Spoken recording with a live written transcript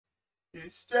You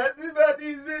stressing about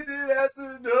these bitches, that's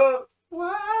enough.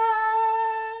 Why?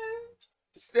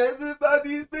 Stressing about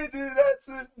these bitches, that's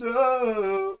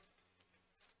enough.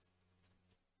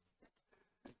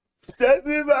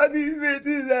 Stressing about these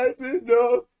bitches, that's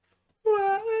enough.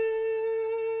 Why?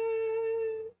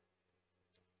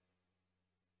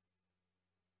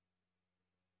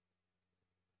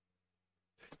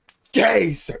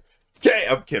 Gay, sir. Gay.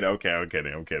 I'm kidding. Okay, I'm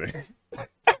kidding. I'm kidding.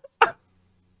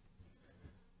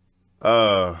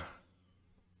 Uh.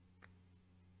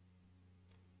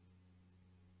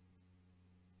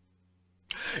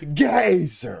 Gay,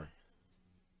 sir.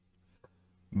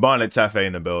 Bonnet Tafe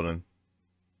in the building.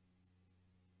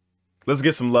 Let's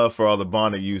get some love for all the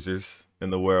bonnet users in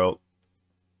the world.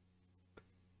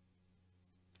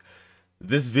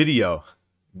 This video.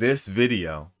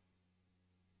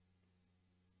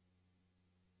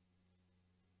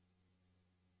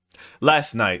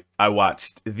 Last night, I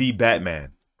watched The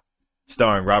Batman,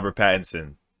 starring Robert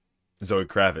Pattinson, Zoe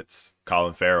Kravitz,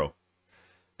 Colin Farrell,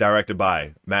 directed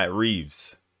by Matt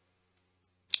Reeves.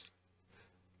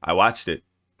 I watched it.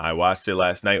 I watched it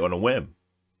last night on a whim.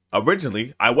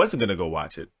 Originally, I wasn't going to go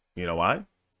watch it. You know why?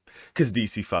 Because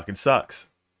DC fucking sucks.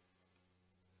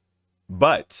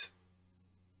 But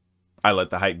I let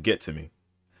the hype get to me.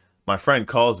 My friend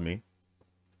calls me.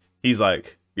 He's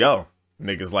like, yo,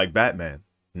 niggas like Batman.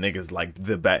 Niggas like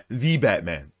the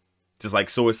Batman. Just like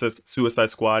Suicide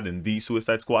Squad and The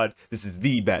Suicide Squad. This is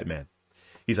The Batman.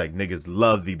 He's like, niggas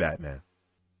love The Batman.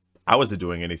 I wasn't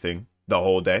doing anything the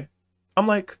whole day. I'm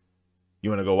like, you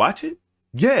want to go watch it?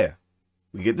 Yeah.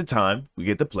 We get the time, we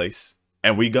get the place,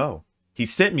 and we go. He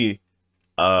sent me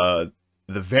the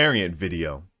variant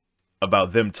video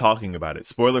about them talking about it.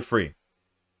 Spoiler free.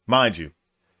 Mind you,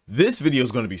 this video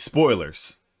is going to be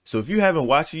spoilers. So if you haven't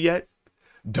watched it yet,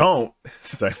 don't.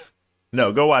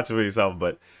 No, go watch it for yourself,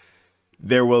 but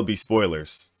there will be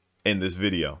spoilers in this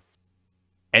video.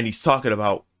 And he's talking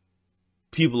about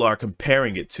people are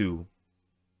comparing it to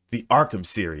the Arkham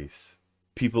series.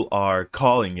 People are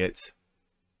calling it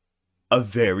a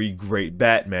very great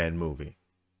Batman movie.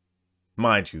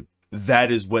 Mind you, that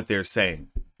is what they're saying.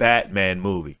 Batman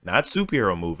movie. Not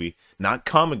superhero movie. Not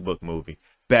comic book movie.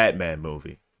 Batman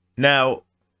movie. Now,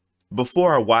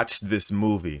 before I watched this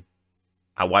movie,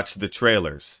 I watched the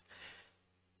trailers.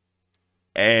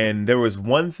 And there was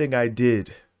one thing I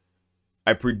did.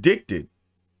 I predicted.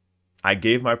 I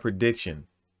gave my prediction.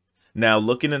 Now,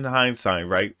 looking in hindsight,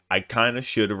 right, I kind of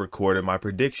should have recorded my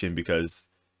prediction because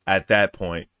at that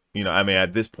point, you know, I mean,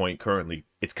 at this point, currently,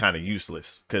 it's kind of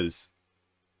useless because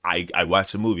I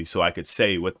watched the movie so I could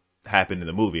say what happened in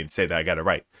the movie and say that I got it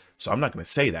right. So I'm not going to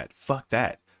say that. Fuck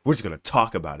that. We're just going to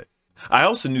talk about it. I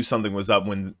also knew something was up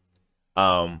when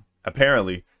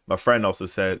apparently my friend also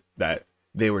said that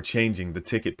they were changing the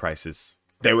ticket prices.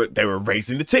 They were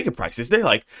raising the ticket prices. They're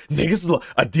like, niggas,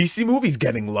 a DC movie's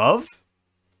getting love.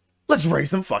 Let's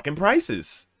raise them fucking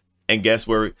prices. And guess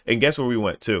where we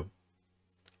went to?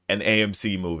 An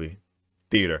AMC movie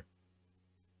theater.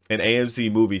 An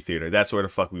AMC movie theater. That's where the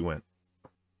fuck we went.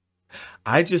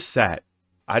 I just sat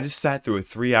through a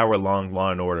 3-hour-long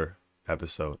Law and Order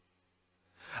episode.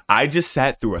 I just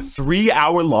sat through a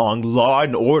 3-hour-long Law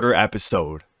and Order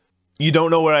episode. You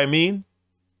don't know what I mean?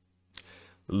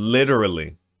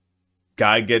 Literally.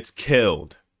 Guy gets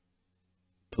killed.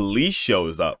 Police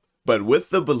shows up. But with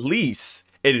the police,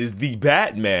 it is the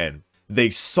Batman. They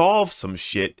solve some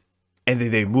shit and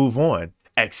then they move on.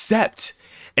 Except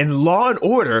in Law and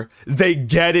Order, they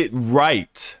get it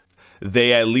right.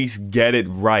 They at least get it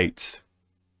right.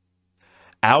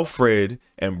 Alfred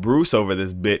and Bruce over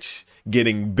this bitch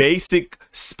getting basic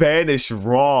Spanish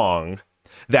wrong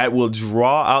that will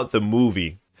draw out the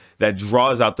movie. That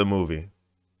draws out the movie.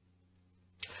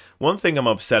 One thing I'm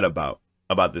upset about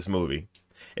this movie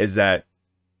is that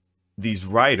these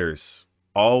writers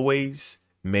always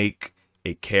make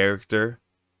a character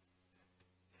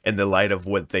in the light of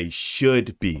what they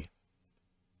should be.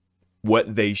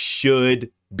 What they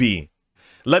should be.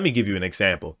 Let me give you an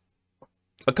example.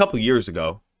 A couple years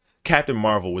ago, Captain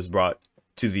Marvel was brought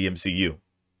to the MCU.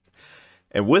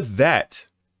 And with that,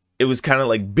 it was kind of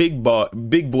like big boy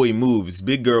moves,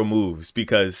 big girl moves,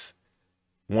 because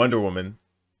Wonder Woman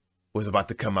was about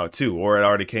to come out too, or it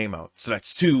already came out. So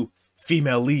that's two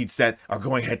female leads that are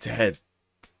going head to head.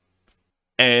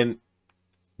 And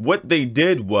what they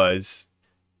did was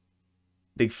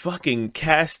they fucking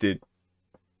casted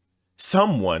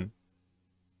someone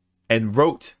and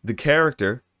wrote the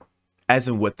character as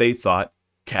in what they thought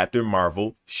Captain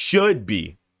Marvel should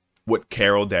be. What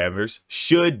Carol Danvers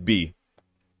should be.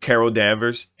 Carol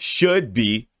Danvers should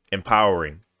be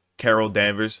empowering. Carol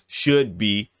Danvers should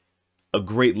be a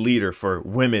great leader for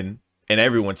women and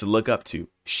everyone to look up to.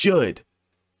 Should.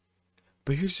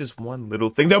 But here's just one little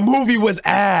thing. The movie was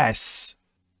ass.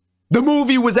 The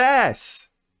movie was ass.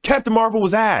 Captain Marvel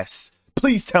was ass.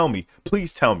 Please tell me.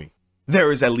 Please tell me.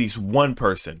 There is at least one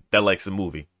person that likes the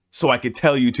movie. So I could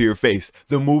tell you to your face,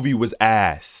 the movie was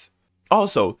ass.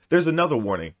 Also, there's another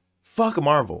warning. Fuck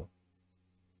Marvel.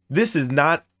 This is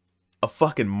not a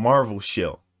fucking Marvel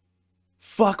shill.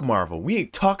 Fuck Marvel. We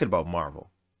ain't talking about Marvel.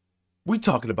 We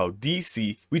talking about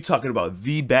DC. We talking about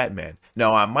the Batman.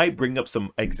 Now, I might bring up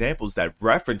some examples that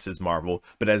references Marvel,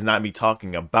 but that's not me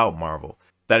talking about Marvel.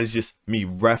 That is just me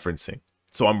referencing.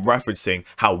 So I'm referencing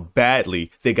how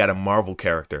badly they got a Marvel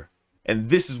character. And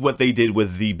this is what they did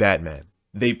with the Batman.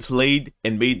 They played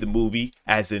and made the movie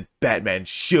as in Batman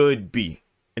should be,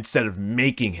 instead of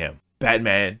making him.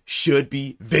 Batman should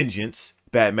be vengeance.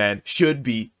 Batman should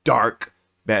be dark.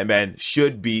 Batman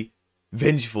should be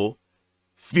vengeful,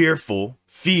 fearful,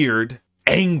 feared,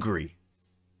 angry.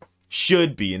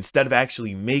 Should be, instead of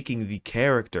actually making the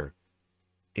character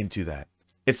into that.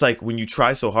 It's like when you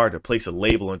try so hard to place a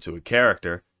label into a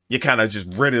character, you kind of just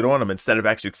writ it on them instead of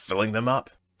actually filling them up.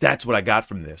 That's what I got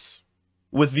from this.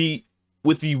 With the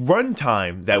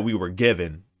runtime that we were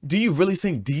given, do you really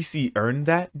think DC earned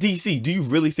that? DC, do you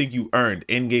really think you earned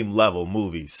in-game level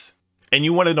movies? And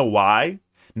you want to know why?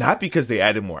 Not because they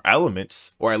added more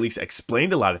elements, or at least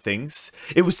explained a lot of things.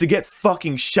 It was to get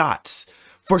fucking shots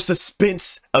for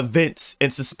suspense events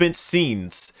and suspense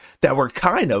scenes that were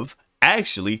kind of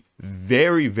actually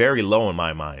very, very low in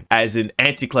my mind, as in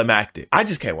anticlimactic. I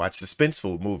just can't watch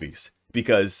suspenseful movies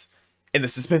because in the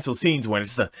suspenseful scenes when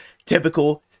it's a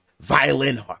typical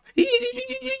violin,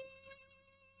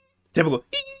 typical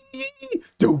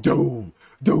doom,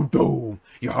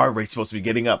 your heart rate's supposed to be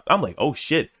getting up. I'm like, oh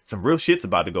shit, some real shit's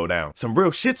about to go down. Some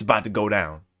real shit's about to go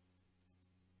down.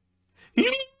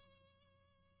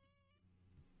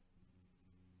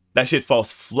 That shit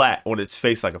falls flat on its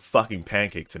face like a fucking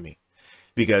pancake to me.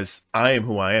 Because I am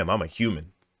who I am. I'm a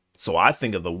human. So I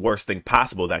think of the worst thing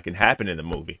possible that can happen in the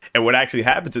movie. And what actually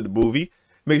happens in the movie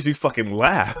makes me fucking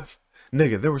laugh.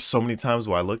 Nigga, there were so many times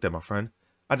where I looked at my friend.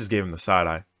 I just gave him the side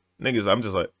eye. Niggas, I'm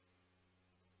just like.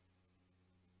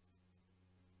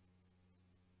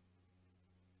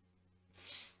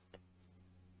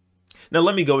 Now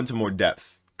let me go into more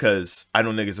depth. Because I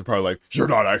know niggas are probably like, you're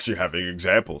not actually having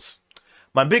examples.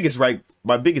 My biggest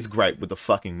gripe with the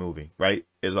fucking movie, right,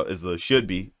 is the should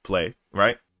be play,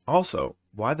 right? Also,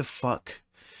 why the fuck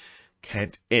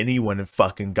can't anyone in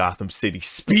fucking Gotham City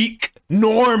speak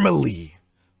normally?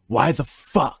 Why the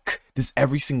fuck does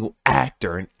every single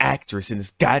actor and actress in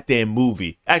this goddamn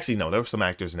movie, actually no, there were some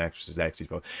actors and actresses that actually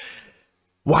spoke.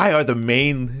 Why are the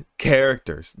main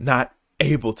characters not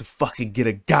able to fucking get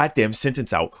a goddamn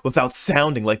sentence out without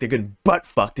sounding like they're getting butt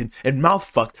fucked and mouth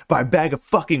fucked by a bag of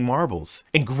fucking marbles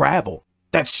and gravel?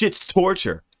 That shit's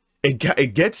torture. It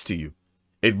gets to you.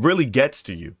 It really gets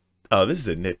to you. Oh, this is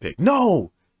a nitpick.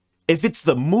 No! If it's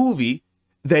the movie,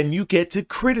 then you get to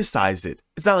criticize it.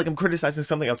 It's not like I'm criticizing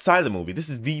something outside the movie. This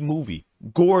is the movie.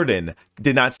 Gordon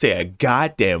did not say a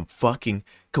goddamn fucking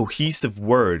cohesive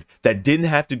word that didn't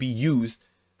have to be used.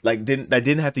 Like, I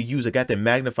didn't have to use a goddamn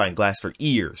magnifying glass for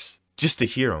ears just to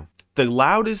hear him. The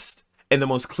loudest and the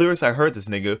most clearest I heard this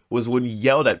nigga was when he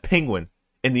yelled at Penguin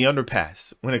in the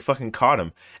underpass when they fucking caught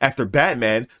him after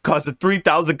Batman caused a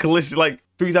 3,000 collision, like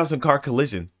 3,000 car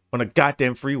collision on a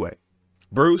goddamn freeway.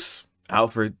 Bruce,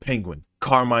 Alfred, Penguin,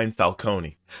 Carmine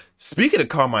Falcone. Speaking of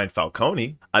Carmine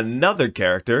Falcone, another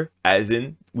character, as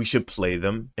in we should play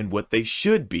them in what they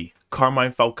should be.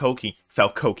 Carmine Falcone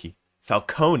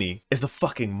is a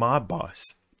fucking mob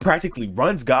boss. Practically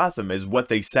runs Gotham is what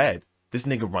they said. This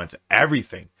nigga runs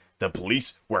everything. The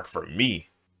police work for me.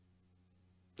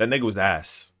 That nigga was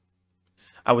ass.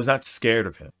 I was not scared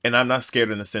of him. And I'm not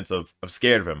scared in the sense of I'm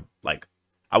scared of him. Like,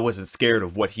 I wasn't scared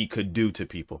of what he could do to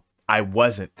people. I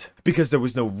wasn't. Because there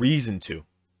was no reason to.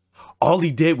 All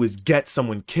he did was get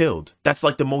someone killed. That's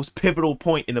like the most pivotal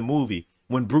point in the movie.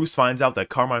 When Bruce finds out that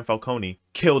Carmine Falcone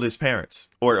killed his parents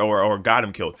or got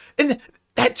him killed. And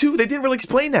that too, they didn't really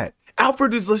explain that.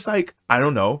 Alfred is just like, I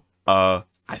don't know. I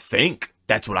think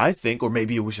that's what I think. Or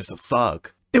maybe it was just a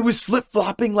thug. There was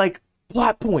flip-flopping like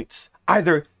plot points.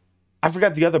 Either, I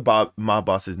forgot the other mob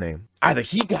boss's name. Either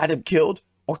he got him killed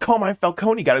or Carmine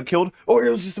Falcone got him killed or it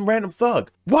was just some random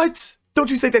thug. What?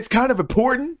 Don't you think that's kind of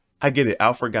important? I get it.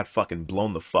 Alfred got fucking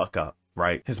blown the fuck up,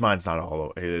 right? His mind's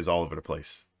not it is all over the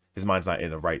place. His mind's not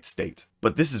in the right state.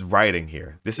 But this is writing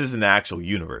here. This is an actual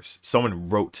universe. Someone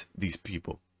wrote these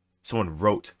people. Someone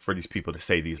wrote for these people to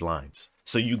say these lines.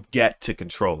 So you get to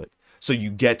control it. So you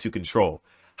get to control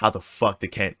how the fuck they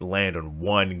can't land on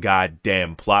one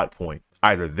goddamn plot point.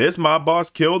 Either this mob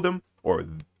boss killed them, or a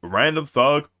random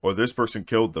thug, or this person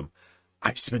killed them.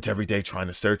 I spent every day trying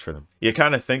to search for them. You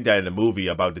kind of think that in a movie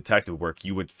about detective work,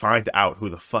 you would find out who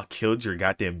the fuck killed your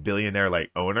goddamn billionaire like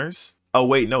owners. Oh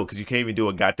wait, no, because you can't even do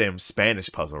a goddamn Spanish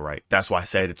puzzle right. That's why I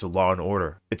said it's a Law and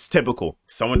Order. It's typical.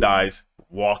 Someone dies,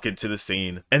 walk into the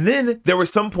scene. And then there were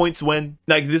some points when,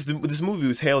 like, this movie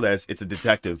was hailed as it's a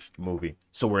detective movie.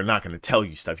 So we're not going to tell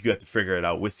you stuff. You have to figure it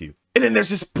out with you. And then there's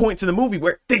just points in the movie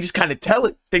where they just kind of tell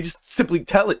it. They just simply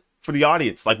tell it for the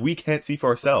audience. Like, we can't see for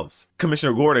ourselves.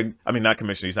 Commissioner Gordon, I mean, not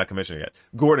commissioner, he's not commissioner yet.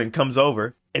 Gordon comes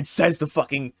over and says the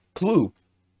fucking clue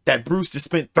that Bruce just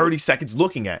spent 30 seconds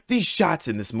looking at. These shots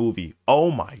in this movie,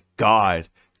 oh my God.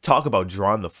 Talk about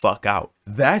drawn the fuck out.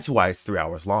 That's why it's 3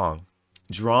 hours long.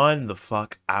 Drawn the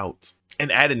fuck out. And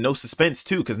added no suspense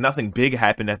too, because nothing big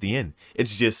happened at the end.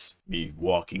 It's just me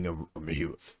walking hold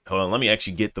on, let me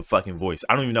actually get the fucking voice.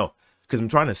 I don't even know, because I'm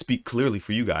trying to speak clearly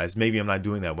for you guys. Maybe I'm not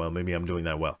doing that well. Maybe I'm doing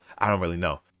that well. I don't really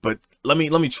know. But let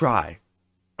me try.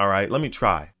 All right, let me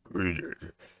try.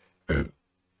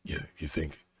 Yeah, you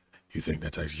think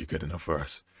that's actually good enough for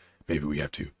us? Maybe we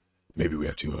have to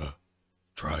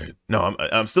try it. No,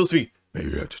 I'm still speaking.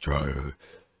 Maybe we have to try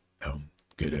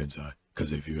get inside.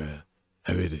 Because if you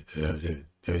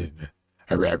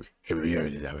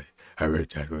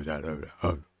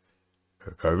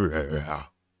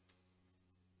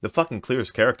the fucking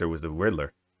clearest character was the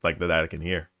Riddler, like that I can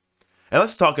hear. And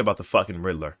let's talk about the fucking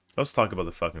Riddler. Let's talk about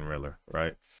the fucking Riddler,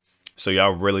 right? So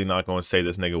y'all really not going to say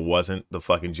this nigga wasn't the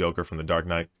fucking Joker from The Dark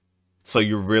Knight? So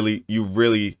you really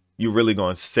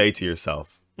going to say to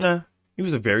yourself, nah, he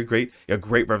was a great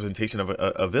representation of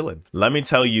a villain. Let me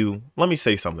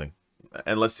say something,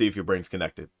 and let's see if your brain's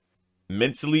connected.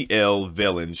 Mentally ill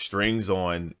villain strings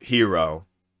on hero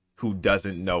who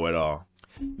doesn't know it all.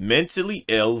 Mentally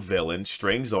ill villain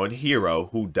strings on hero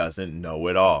who doesn't know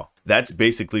it all. That's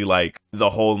basically like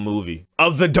the whole movie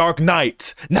of The Dark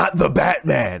Knight, not the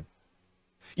Batman.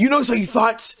 You know, so you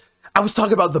thought I was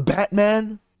talking about the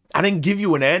Batman? I didn't give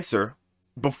you an answer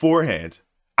beforehand.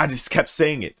 I just kept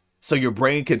saying it so your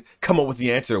brain could come up with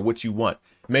the answer of what you want.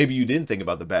 Maybe you didn't think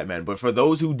about the Batman, but for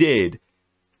those who did,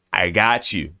 I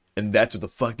got you. And that's what the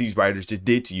fuck these writers just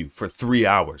did to you for 3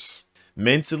 hours.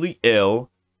 Mentally ill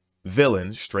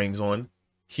villain strings on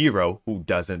hero who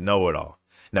doesn't know it all.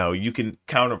 Now you can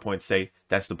counterpoint, say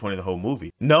that's the point of the whole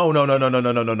movie. No.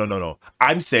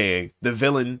 I'm saying the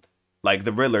villain, like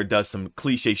the Riddler, does some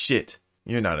cliche shit.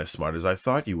 You're not as smart as I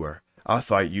thought you were. I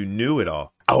thought you knew it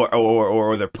all.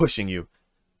 Or they're pushing you.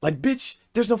 Like, bitch,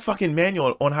 there's no fucking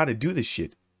manual on how to do this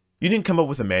shit. You didn't come up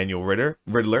with a manual,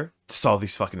 Riddler, to solve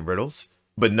these fucking riddles.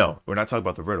 But no, we're not talking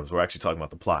about the riddles. We're actually talking about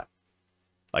the plot.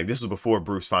 Like, this was before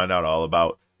Bruce found out all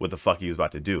about what the fuck he was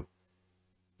about to do.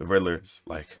 The Riddler's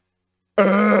like,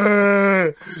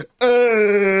 that's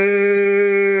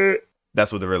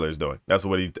what the Riddler is doing. That's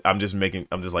what I'm just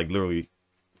like literally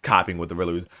copying what the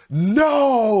Riddler is.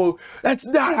 No, that's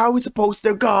not how it's supposed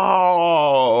to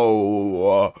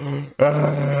go.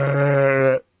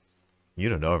 You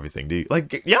don't know everything, do you?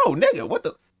 Like, yo, nigga, what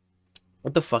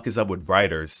the fuck is up with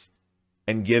writers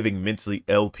and giving mentally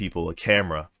ill people a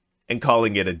camera and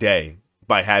calling it a day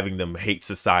by having them hate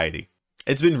society?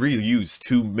 It's been reused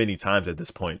too many times at this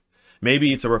point.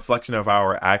 Maybe it's a reflection of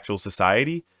our actual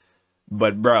society,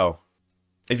 but bro,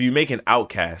 if you make an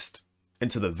outcast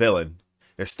into the villain,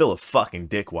 they're still a fucking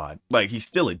dickwad. Like, he's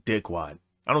still a dickwad.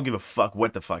 I don't give a fuck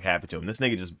what the fuck happened to him. This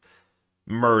nigga just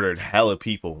murdered hella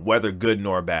people, whether good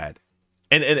nor bad.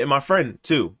 And my friend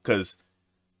too, because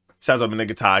shouts out my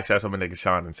nigga Ty, shouts out my nigga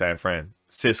Sean in San Fran.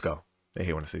 Cisco. They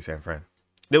hate when I say San Fran.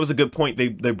 There was a good point they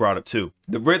brought up too.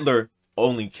 The Riddler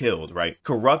only killed, right,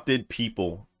 corrupted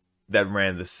people that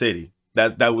ran the city.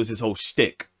 That was his whole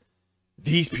shtick.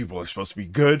 These people are supposed to be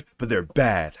good, but they're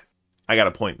bad. I got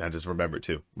a point I just remembered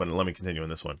too, but let me continue on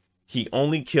this one. He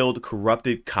only killed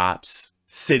corrupted cops,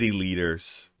 city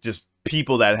leaders, just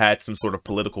people that had some sort of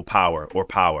political power or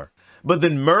power. But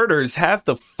then murders half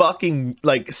the fucking,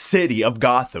 like, city of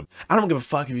Gotham. I don't give a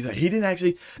fuck if he's like, he didn't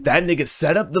actually, that nigga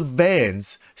set up the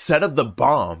vans, set up the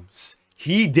bombs.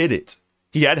 He did it.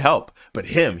 He had help, but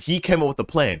he came up with a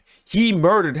plan. He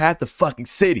murdered half the fucking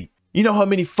city. You know how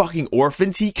many fucking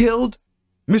orphans he killed?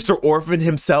 Mr. Orphan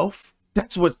himself?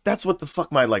 That's what the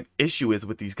fuck my, like, issue is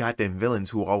with these goddamn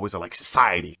villains who always are like,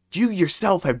 society. You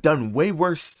yourself have done way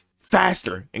worse,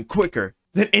 faster, and quicker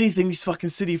than anything these fucking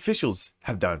city officials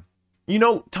have done. You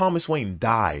know, Thomas Wayne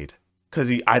died because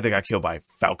he either got killed by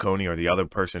Falcone or the other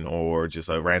person or just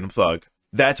a random thug.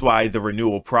 That's why the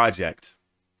renewal project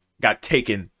got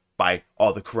taken by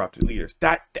all the corrupt leaders.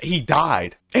 That he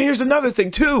died. And here's another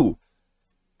thing too.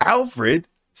 Alfred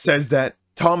says that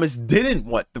Thomas didn't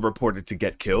want the reporter to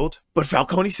get killed, but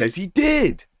Falcone says he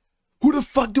did. Who the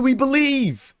fuck do we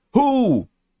believe? Who?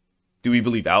 Do we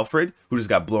believe Alfred, who just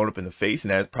got blown up in the face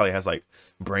and probably has like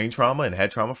brain trauma and head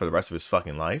trauma for the rest of his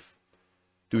fucking life?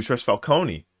 Do we trust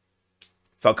Falcone?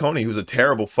 Falcone, who's a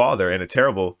terrible father and a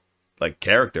terrible like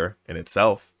character in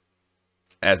itself,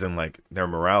 as in like their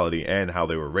morality and how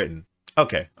they were written.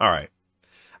 Okay, all right.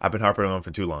 I've been harping on for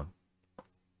too long.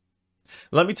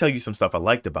 Let me tell you some stuff I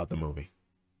liked about the movie.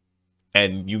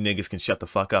 And you niggas can shut the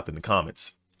fuck up in the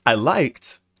comments. I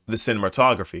liked the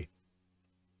cinematography.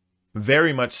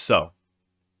 Very much so.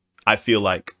 I feel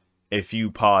like if you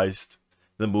paused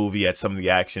the movie at some of the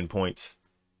action points,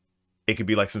 it could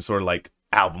be like some sort of like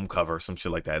album cover or some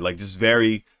shit like that. Like just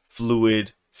very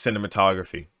fluid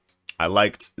cinematography. I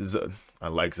liked Zoe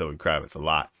Kravitz a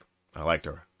lot. I liked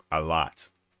her a lot.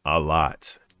 A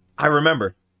lot. I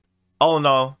remember, all in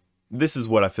all, this is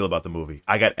what I feel about the movie.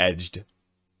 I got edged.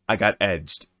 I got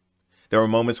edged. There were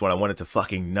moments when I wanted to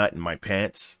fucking nut in my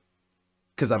pants.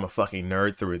 Because I'm a fucking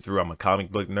nerd through and through. I'm a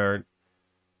comic book nerd.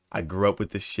 I grew up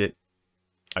with this shit.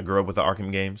 I grew up with the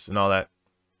Arkham games and all that.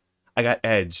 I got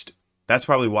edged. That's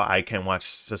probably why I can't watch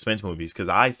suspense movies. Because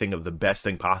I think of the best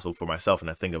thing possible for myself. And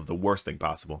I think of the worst thing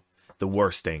possible. The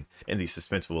worst thing in these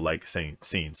suspenseful like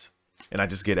scenes. And I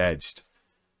just get edged.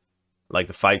 Like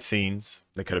the fight scenes.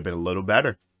 They could have been a little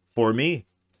better for me.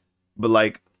 But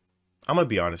like, I'm going to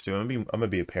be honest with you. I'm gonna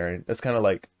be a parent. That's kind of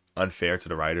like unfair to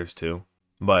the writers too.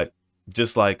 But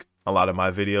just like a lot of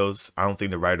my videos, I don't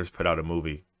think the writers put out a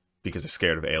movie because they're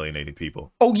scared of alienating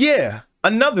people. Oh yeah,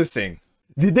 another thing.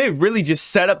 Did they really just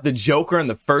set up the Joker in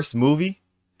the first movie?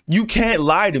 You can't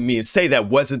lie to me and say that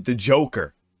wasn't the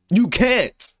Joker. You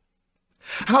can't.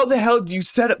 How the hell do you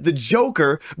set up the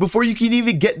Joker before you can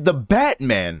even get the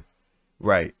Batman?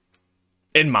 Right.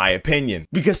 In my opinion.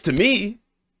 Because to me,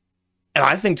 and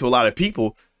I think to a lot of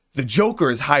people, the Joker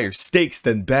is higher stakes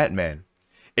than Batman.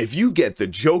 If you get the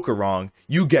Joker wrong,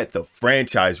 you get the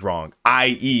franchise wrong.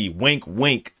 I.e., wink,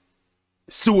 wink,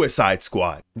 Suicide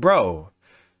Squad. Bro,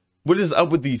 what is up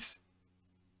with these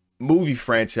movie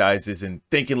franchises and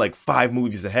thinking like 5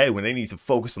 movies ahead when they need to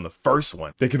focus on the first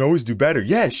one? They can always do better.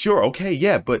 Yeah, sure, okay,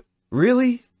 yeah, but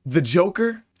really? The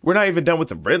Joker? We're not even done with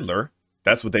the Riddler.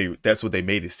 That's what they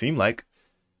made it seem like.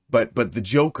 But the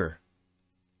Joker.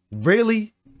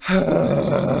 Really?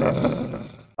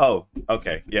 Oh,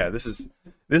 okay. Yeah, this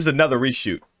is another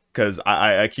reshoot because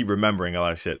I keep remembering a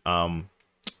lot of shit. You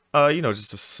know,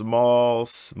 just a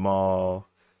small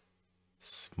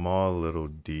little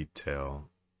detail.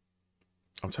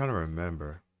 I'm trying to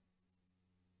remember.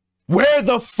 Where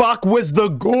the fuck was the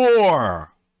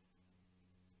gore?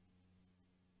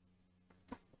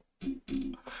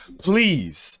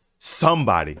 Please,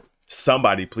 somebody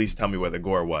please tell me where the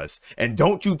gore was. And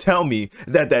don't you tell me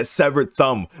that severed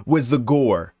thumb was the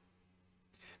gore.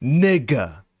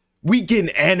 Nigga, we getting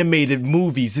animated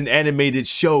movies and animated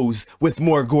shows with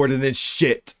more gore than this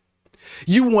shit.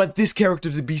 You want this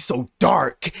character to be so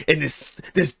dark in this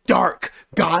dark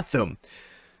Gotham.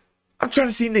 I'm trying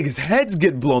to see niggas' heads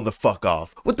get blown the fuck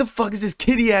off. What the fuck is this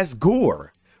kitty ass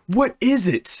gore? What is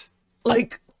it?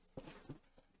 Like,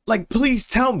 please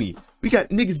tell me. We got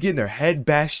niggas getting their head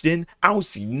bashed in. I don't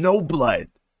see no blood.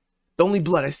 The only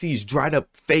blood I see is dried up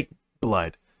fake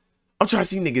blood. I'm trying to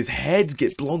see niggas' heads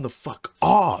get blown the fuck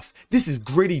off. This is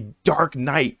gritty, dark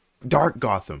night, dark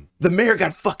Gotham. The mayor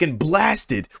got fucking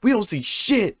blasted. We don't see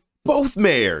shit. Both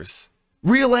mayors.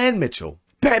 Real and Mitchell.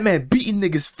 Batman beating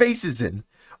niggas' faces in.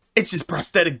 It's just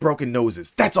prosthetic broken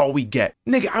noses. That's all we get.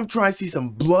 Nigga, I'm trying to see some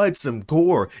blood, some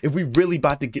gore. If we really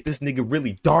about to get this nigga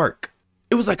really dark.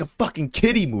 It was like a fucking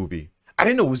kiddie movie. I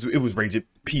didn't know it was rated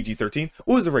PG-13.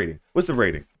 What was the rating? What's the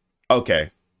rating?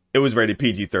 Okay. It was rated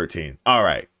PG-13. All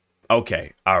right.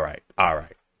 Okay. All right. All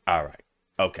right. All right.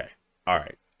 Okay. All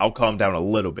right. I'll calm down a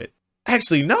little bit.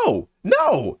 Actually, no.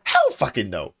 No. Hell fucking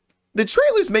no. The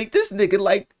trailers make this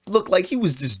nigga look like he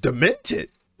was just demented.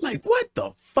 Like, what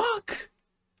the fuck?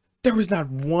 There was not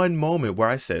one moment where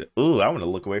I said, ooh, I want to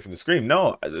look away from the screen.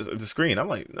 No, the screen. I'm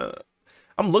like,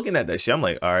 I'm looking at that shit. I'm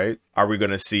like, all right, are we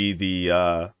going to see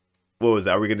the, what was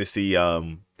that? Are we going to see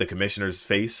the commissioner's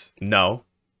face? No.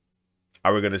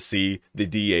 Are we going to see the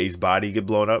DA's body get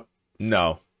blown up?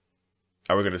 No.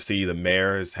 Are we going to see the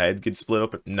mayor's head get split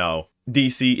open? No.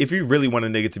 DC, if you really want a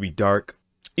nigga to be dark,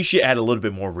 you should add a little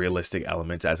bit more realistic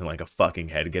elements, as in like a fucking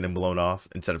head getting blown off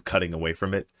instead of cutting away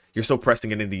from it. You're so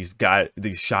pressing into these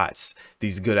shots,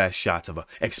 these good ass shots of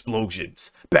explosions,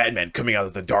 Batman coming out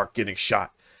of the dark getting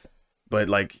shot, but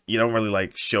like you don't really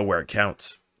like show where it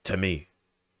counts to me.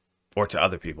 or to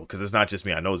other people, because it's not just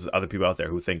me. I know there's other people out there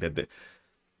who think that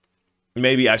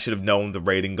maybe I should have known the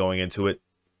rating going into it.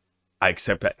 I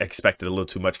expected a little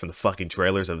too much from the fucking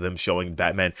trailers of them showing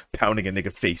Batman pounding a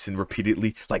nigga face and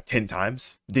repeatedly like 10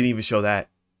 times. Didn't even show that.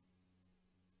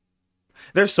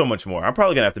 There's so much more. I'm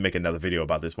probably gonna have to make another video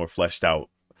about this more fleshed out.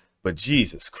 But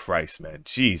Jesus Christ, man.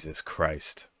 Jesus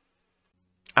Christ.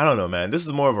 I don't know, man. This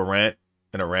is more of a rant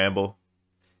and a ramble.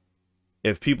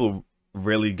 If people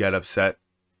really get upset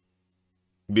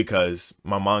because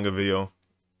my manga video,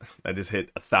 I just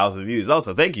hit 1,000 views.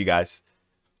 Also, thank you guys.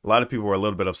 A lot of people were a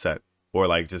little bit upset, or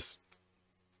like just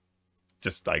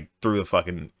like threw the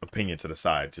fucking opinion to the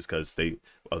side just because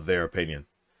of their opinion.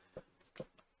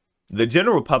 The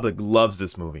general public loves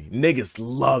this movie. Niggas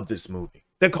love this movie.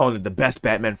 They're calling it the best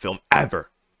Batman film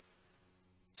ever.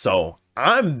 So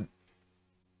I'm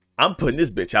putting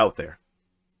this bitch out there.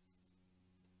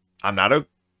 I'm not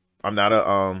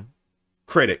a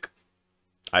critic.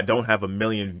 I don't have a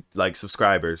million like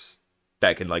subscribers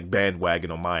that can like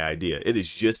bandwagon on my idea. It is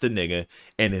just a nigga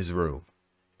in his room.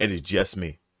 It is just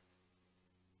me.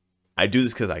 I do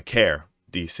this because I care,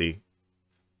 DC.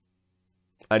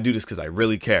 I do this because I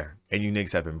really care. And you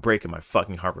niggas have been breaking my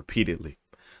fucking heart repeatedly.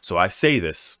 So I say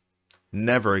this.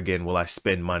 Never again will I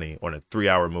spend money on a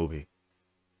 3-hour movie.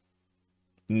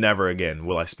 Never again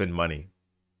will I spend money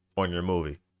on your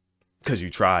movie. Because you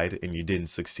tried and you didn't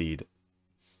succeed.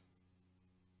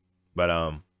 But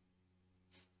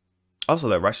also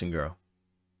that Russian girl.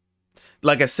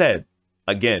 Like I said,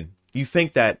 again, you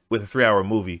think that with a 3-hour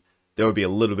movie, there would be a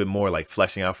little bit more like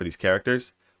fleshing out for these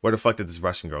characters. Where the fuck did this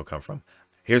Russian girl come from?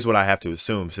 Here's what I have to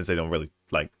assume, since they don't really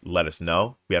like let us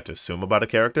know. We have to assume about a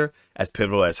character as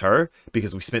pivotal as her,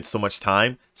 because we spent so much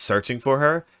time searching for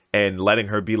her and letting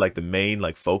her be like the main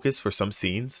like focus for some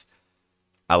scenes.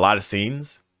 A lot of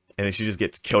scenes. And then she just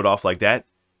gets killed off like that.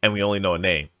 And we only know a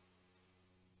name.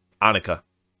 Annika.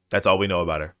 That's all we know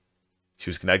about her. She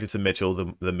was connected to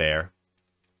Mitchell, the mayor.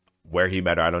 Where he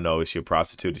met her, I don't know. Is she a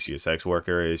prostitute? Is she a sex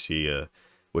worker?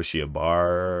 Was she a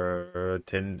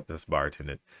bartender? That's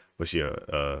bartendant. Was she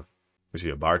a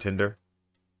bartender?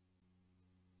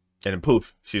 And then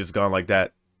poof, she just gone like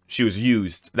that. She was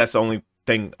used. That's the only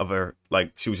thing of her.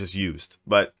 Like, she was just used.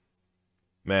 But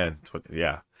man,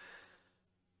 yeah.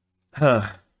 Huh.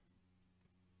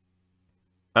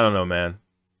 I don't know, man.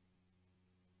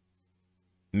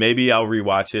 Maybe I'll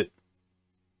rewatch it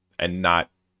and not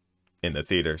in the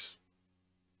theaters.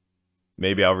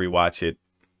 Maybe I'll rewatch it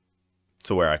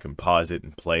to where I can pause it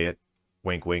and play it.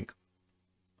 Wink, wink.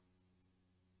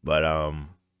 But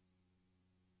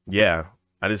yeah,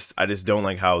 I just don't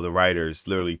like how the writers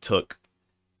literally took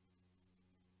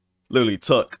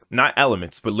not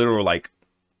elements, but literal like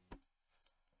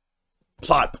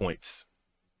plot points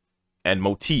and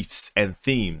motifs and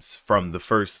themes from the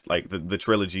first, like the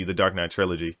trilogy, the Dark Knight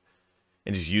trilogy,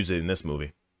 and just use it in this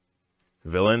movie.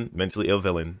 Villain, mentally ill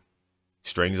villain,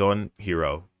 strings on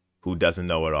hero who doesn't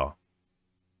know it all.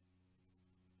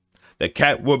 The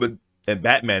Catwoman and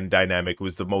Batman dynamic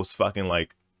was the most fucking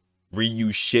like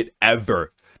reused shit ever.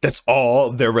 That's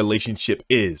all their relationship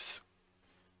is.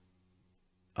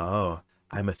 Oh,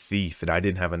 I'm a thief and I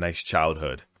didn't have a nice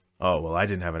childhood. Oh, well, I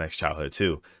didn't have a nice childhood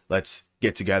too. Let's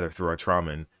get together through our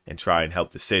trauma and try and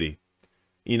help the city.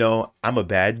 You know, I'm a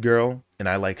bad girl and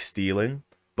I like stealing,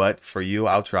 but for you,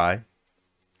 I'll try.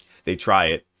 They try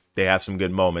it. They have some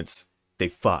good moments. They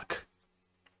fuck.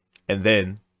 And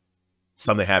then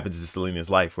something happens in Selena's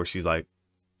life where she's like,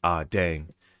 ah,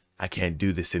 dang, I can't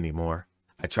do this anymore.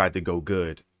 I tried to go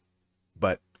good,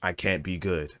 but I can't be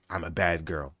good. I'm a bad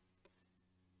girl.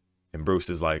 And Bruce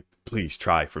is like, please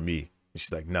try for me. And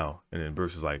she's like, no. And then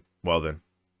Bruce is like, well then,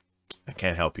 I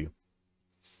can't help you.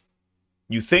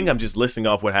 You think I'm just listing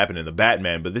off what happened in the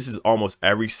Batman, but this is almost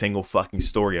every single fucking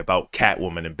story about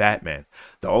Catwoman and Batman.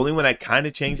 The only one that kind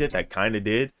of changed it, that kind of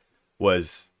did,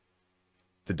 was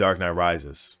The Dark Knight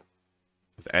Rises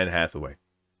with Anne Hathaway.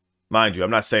 Mind you, I'm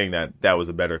not saying that that was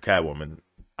a better Catwoman.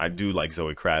 I do like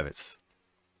Zoe Kravitz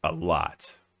a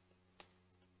lot.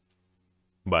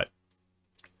 But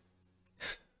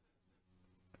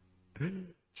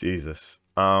Jesus.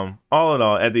 All in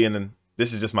all, at the end,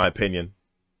 this is just my opinion.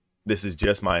 This is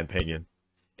just my opinion.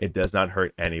 It does not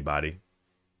hurt anybody.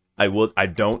 I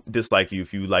don't dislike you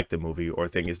if you like the movie or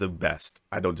think it's the best.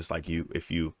 I don't dislike you if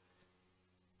you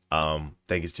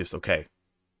think it's just okay.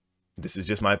 This is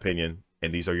just my opinion,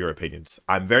 and these are your opinions.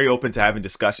 I'm very open to having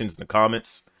discussions in the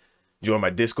comments. Join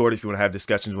my Discord if you want to have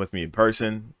discussions with me in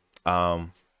person.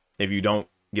 If you don't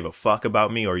give a fuck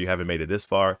about me or you haven't made it this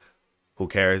far, who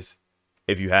cares?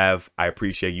 If you have, I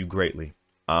appreciate you greatly.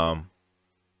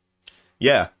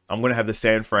 Yeah, I'm gonna have the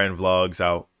San Fran vlogs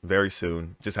out very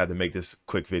soon. Just had to make this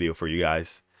quick video for you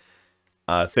guys.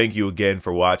 Thank you again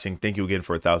for watching. Thank you again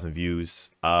for 1,000 views.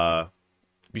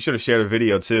 Be sure to share the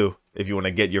video too if you want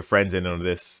to get your friends in on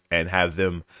this and have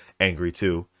them angry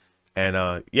too.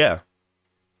 And yeah.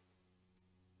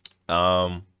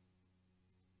 Yeah,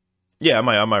 I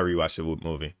might rewatch the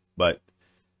movie. But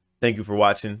thank you for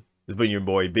watching. It's been your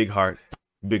boy, Big Heart,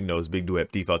 Big Nose, Big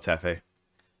Duet, Default Tafe.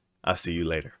 I'll see you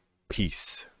later.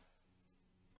 Peace.